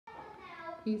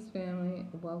Peace, family.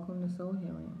 Welcome to Soul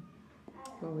Healing,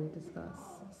 where we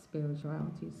discuss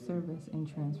spirituality, service, and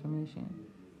transformation.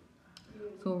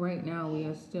 So, right now, we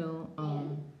are still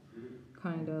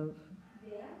kind of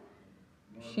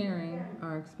sharing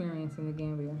our experience in the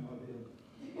Gambia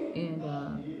and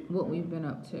what we've been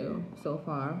up to so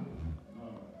far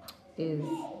is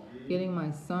getting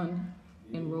my son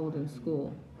enrolled in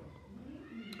school.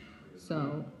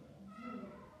 So,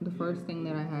 the first thing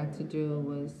that I had to do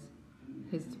was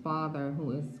his father,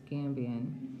 who is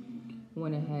Gambian,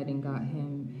 went ahead and got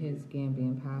him his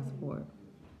Gambian passport.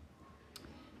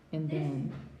 And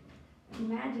then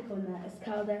magical nut. It's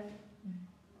called a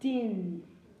din.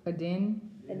 a din?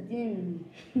 A din.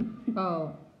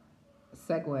 Oh,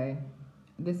 segue.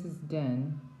 This is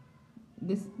din.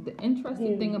 The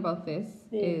interesting thing about this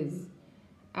is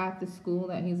at the school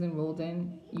that he's enrolled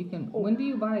in, you can. When do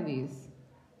you buy these?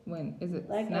 When is it?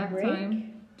 Like snack a break? time?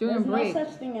 During There's break. no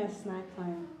such thing as snack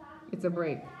time. It's a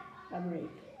break. A break.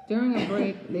 During a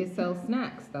break, they sell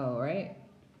snacks, though, right?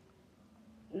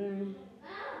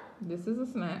 This is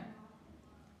a snack.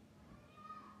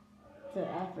 To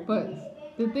Africans.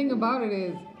 But the thing about it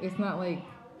is, it's not like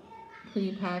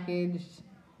pre-packaged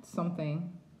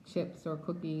something, chips or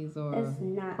cookies or it's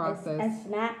not. processed. It's a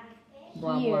snack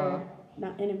blah, here, blah.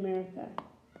 not in America.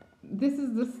 This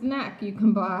is the snack you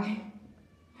can buy.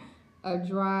 A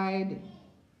dried,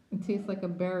 it tastes like a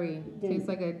berry. It tastes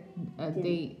like a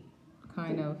date,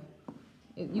 kind of.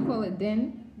 You call it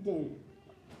din? Din.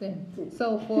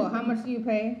 So for how much do you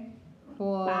pay?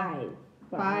 For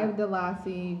five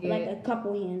dalasi, you get like a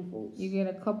couple handfuls. You get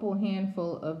a couple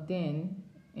handful of din,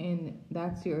 and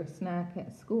that's your snack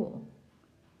at school.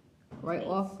 Right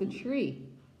off the tree.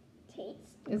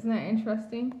 Isn't that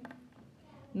interesting?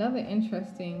 Another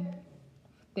interesting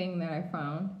thing that I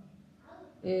found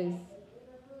is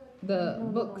the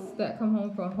books that come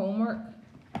home for homework.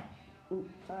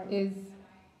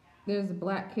 There's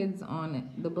black kids on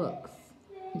it, the books.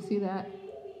 You see that?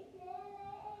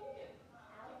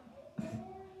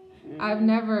 I've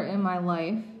never in my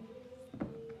life,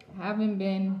 having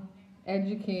been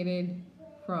educated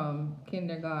from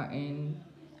kindergarten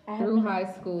through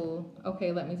high school.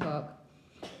 Okay, let me talk.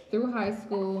 Through high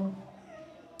school,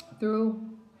 through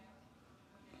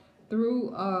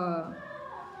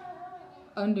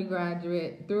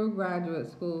undergraduate, through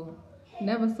graduate school,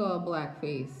 never saw a black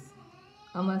face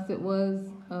unless it was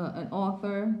an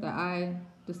author that I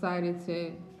decided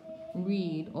to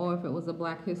read, or if it was a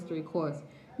black history course.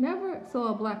 Never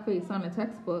saw a black face on a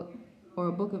textbook or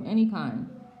a book of any kind.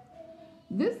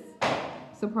 This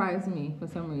surprised me for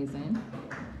some reason.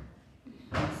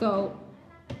 So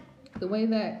the way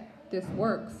that this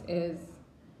works is,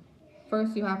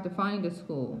 first you have to find a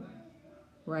school,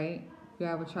 right? You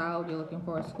have a child, you're looking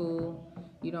for a school,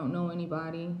 you don't know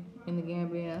anybody in the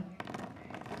Gambia.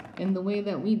 And the way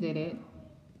that we did it,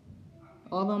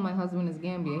 although my husband is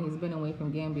Gambian, he's been away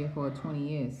from Gambia for 20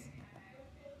 years.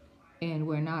 And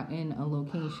we're not in a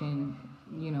location,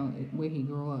 where he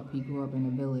grew up. He grew up in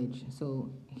a village. So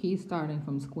he's starting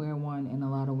from square one in a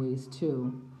lot of ways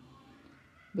too,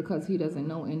 because he doesn't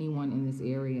know anyone in this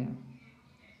area.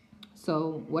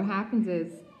 So what happens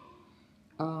is,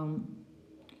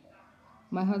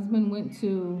 my husband went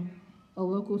to a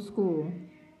local school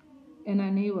in our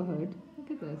neighborhood.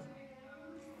 Look at this.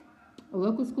 A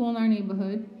local school in our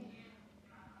neighborhood.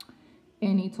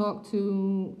 And he talked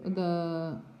to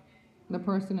the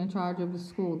person in charge of the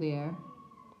school there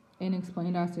and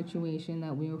explained our situation,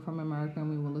 that we were from America and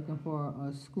we were looking for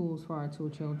schools for our two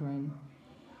children.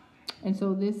 And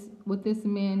so what this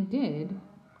man did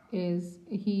is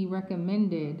he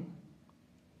recommended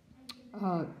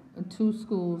two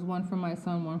schools, one for my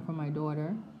son, one for my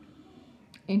daughter.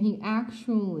 And he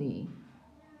actually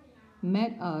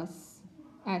met us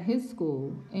at his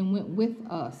school and went with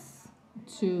us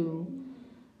to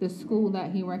the school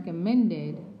that he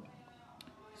recommended,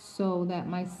 so that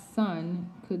my son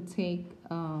could take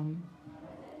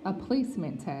a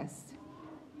placement test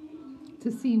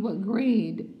to see what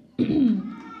grade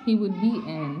he would be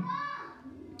in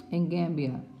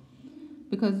Gambia,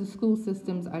 because the school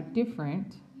systems are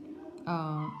different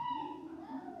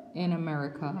in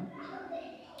America.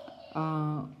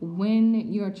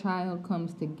 When your child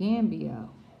comes to Gambia,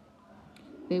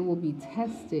 they will be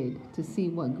tested to see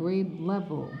what grade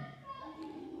level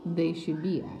they should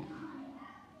be at.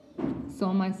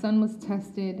 So my son was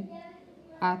tested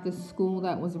at the school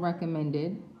that was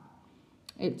recommended.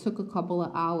 It took a couple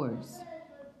of hours.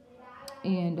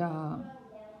 And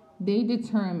they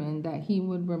determined that he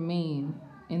would remain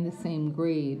in the same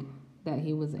grade that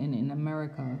he was in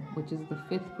America, which is the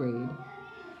 5th grade.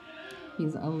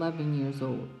 He's 11 years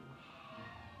old.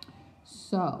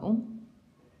 So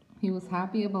he was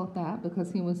happy about that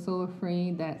because he was so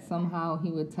afraid that somehow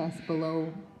he would test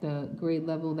below the grade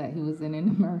level that he was in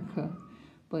America,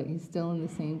 but he's still in the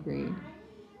same grade.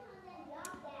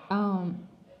 Um,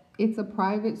 it's a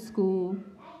private school.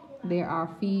 There are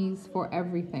fees for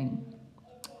everything: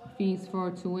 fees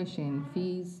for tuition,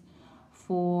 fees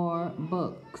for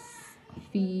books,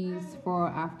 fees for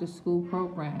after school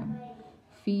program,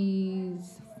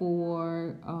 fees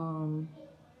for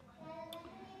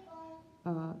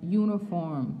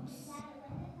uniforms.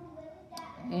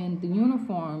 And the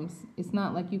uniforms, it's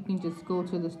not like you can just go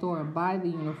to the store and buy the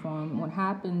uniform. What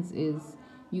happens is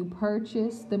you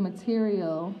purchase the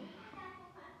material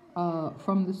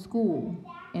from the school,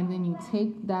 and then you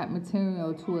take that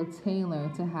material to a tailor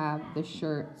to have the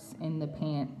shirts and the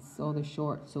pants or the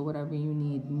shorts or whatever you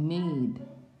need made.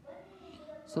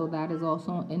 So that is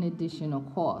also an additional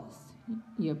cost.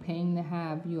 You're paying to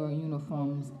have your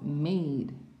uniforms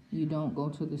made. You don't go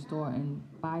to the store and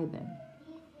buy them.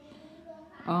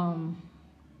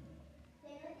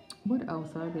 What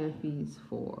else are there fees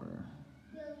for?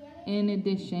 In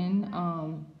addition,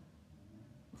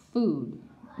 food.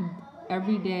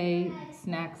 Everyday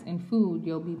snacks and food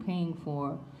you'll be paying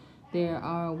for. There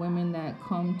are women that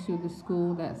come to the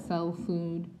school that sell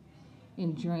food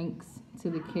and drinks to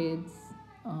the kids.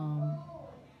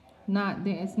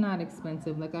 It's not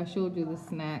expensive. Like I showed you the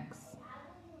snacks,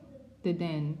 the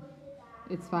den.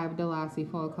 It's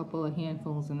 $5 for a couple of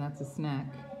handfuls, and that's a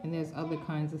snack. And there's other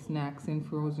kinds of snacks and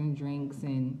frozen drinks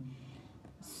and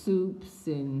soups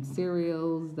and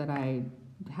cereals that I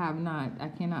cannot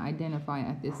identify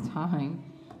at this time.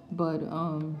 But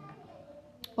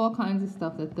all kinds of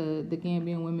stuff that the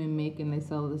Gambian women make and they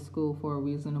sell at the school for a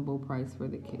reasonable price for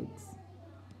the kids.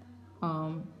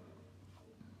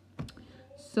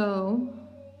 So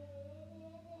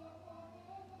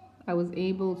I was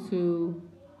able to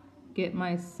get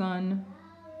my son,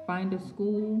 find a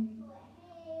school,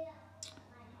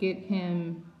 get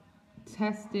him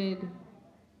tested,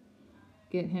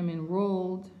 get him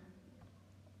enrolled,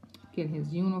 get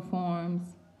his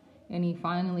uniforms, and he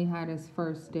finally had his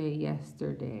first day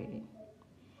yesterday.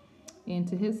 And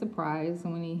to his surprise,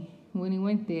 when he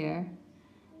went there,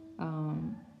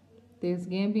 there's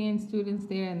Gambian students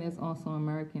there and there's also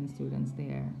American students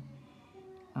there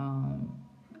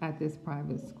at this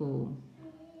private school.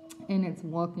 And it's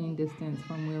walking distance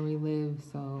from where we live,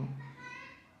 so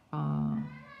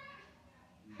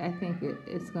I think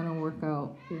it's going to work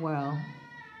out well.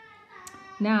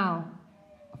 Now,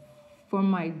 for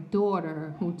my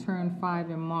daughter who turned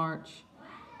 5 in March,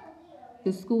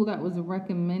 the school that was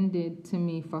recommended to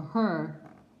me for her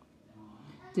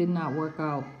did not work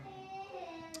out.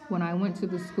 When I went to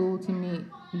the school to meet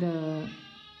the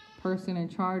person in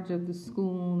charge of the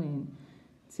school and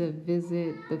to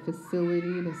visit the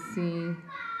facility to see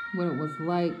what it was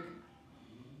like,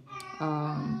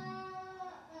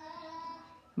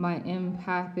 my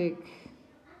empathic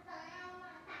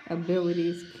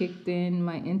abilities kicked in,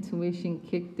 my intuition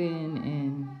kicked in,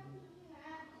 and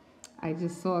I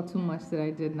just saw too much that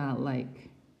I did not like.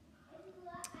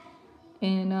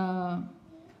 And,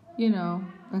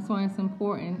 that's why it's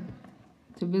important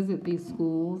to visit these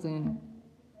schools and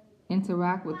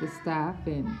interact with the staff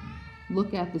and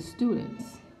look at the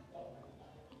students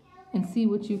and see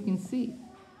what you can see.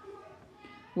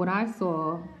 What I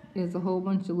saw is a whole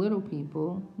bunch of little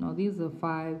people. Now, these are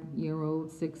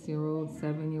 5-year-olds, 6-year-olds,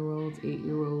 7-year-olds,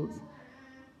 8-year-olds.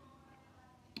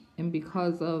 And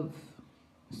because of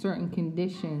certain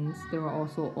conditions, there were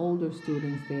also older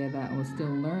students there that were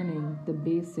still learning the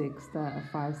basics that a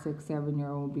 5, 6,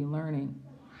 7-year-old would be learning,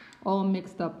 all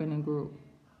mixed up in a group.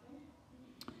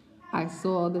 I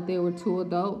saw that there were 2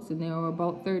 adults and there were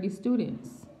about 30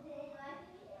 students.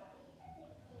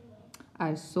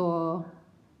 I saw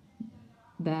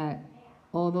that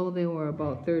although there were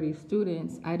about 30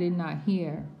 students, I did not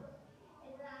hear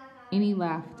any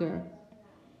laughter.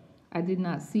 I did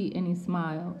not see any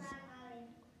smiles.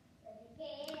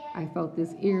 I felt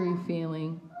this eerie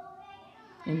feeling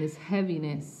and this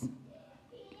heaviness.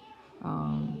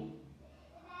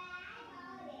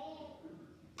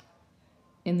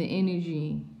 And the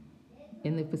energy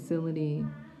in the facility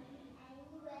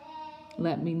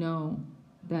let me know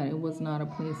that it was not a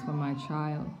place for my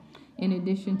child. In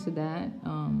addition to that,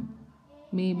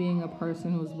 me being a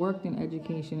person who's worked in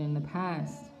education in the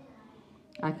past,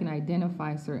 I can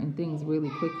identify certain things really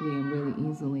quickly and really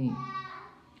easily.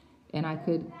 And I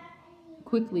could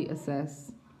quickly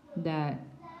assess that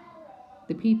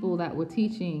the people that were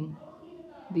teaching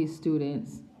these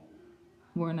students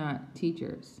were not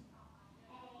teachers.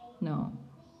 No.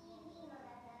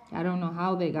 I don't know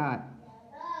how they got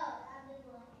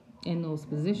in those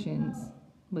positions,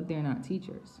 but they're not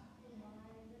teachers.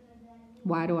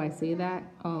 Why do I say that?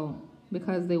 Oh,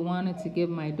 because they wanted to give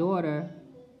my daughter,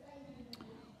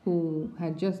 who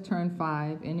had just turned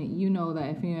 5, and you know that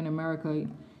if you're in America,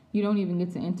 you don't even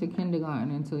get to enter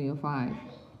kindergarten until you're 5.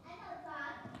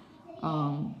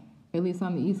 At least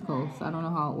on the East Coast. I don't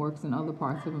know how it works in other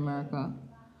parts of America.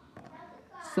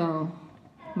 So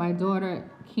my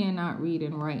daughter cannot read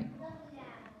and write.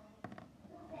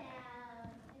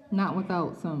 Not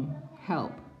without some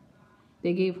help.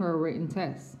 They gave her a written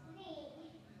test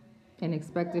and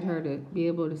expected her to be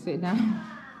able to sit down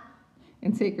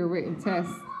and take a written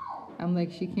test. I'm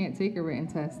like, she can't take a written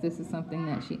test. This is something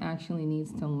that she actually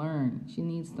needs to learn. She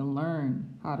needs to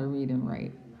learn how to read and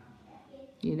write,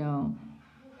 you know.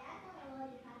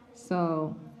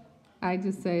 So I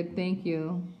just said thank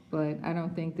you, but I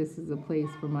don't think this is a place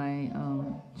for my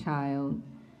child.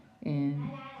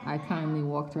 And I kindly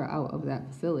walked her out of that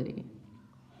facility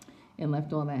and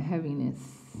left all that heaviness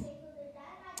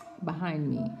behind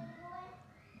me.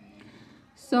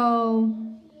 So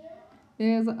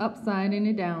there's an upside and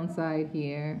a downside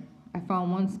here. I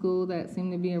found one school that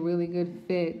seemed to be a really good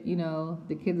fit. You know,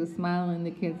 the kids are smiling,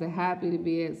 the kids are happy to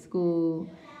be at school.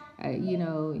 You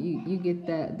know, you get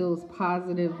those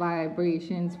positive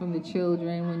vibrations from the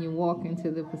children when you walk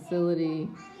into the facility,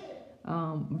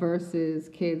 versus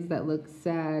kids that look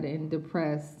sad and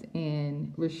depressed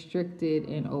and restricted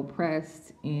and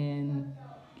oppressed. And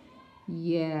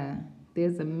yeah,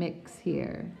 there's a mix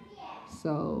here.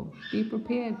 So be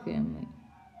prepared, family.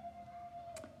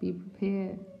 Be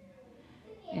prepared.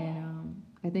 And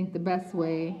I think the best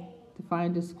way to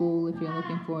find a school, if you're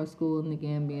looking for a school in the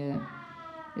Gambia,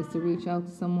 is to reach out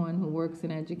to someone who works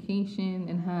in education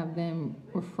and have them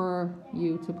refer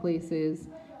you to places,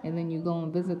 and then you go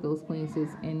and visit those places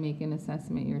and make an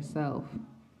assessment yourself.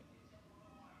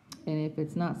 And if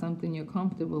it's not something you're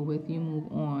comfortable with, you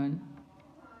move on.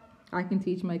 I can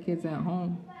teach my kids at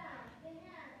home.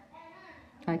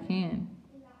 I can,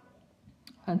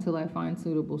 until I find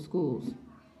suitable schools.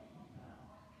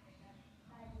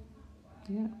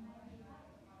 Yeah.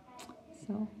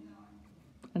 So,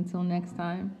 until next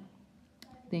time,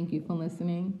 thank you for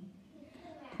listening.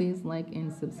 Please like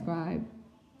and subscribe.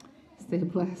 Stay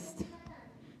blessed.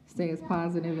 Stay as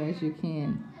positive as you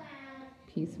can.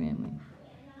 Peace, family.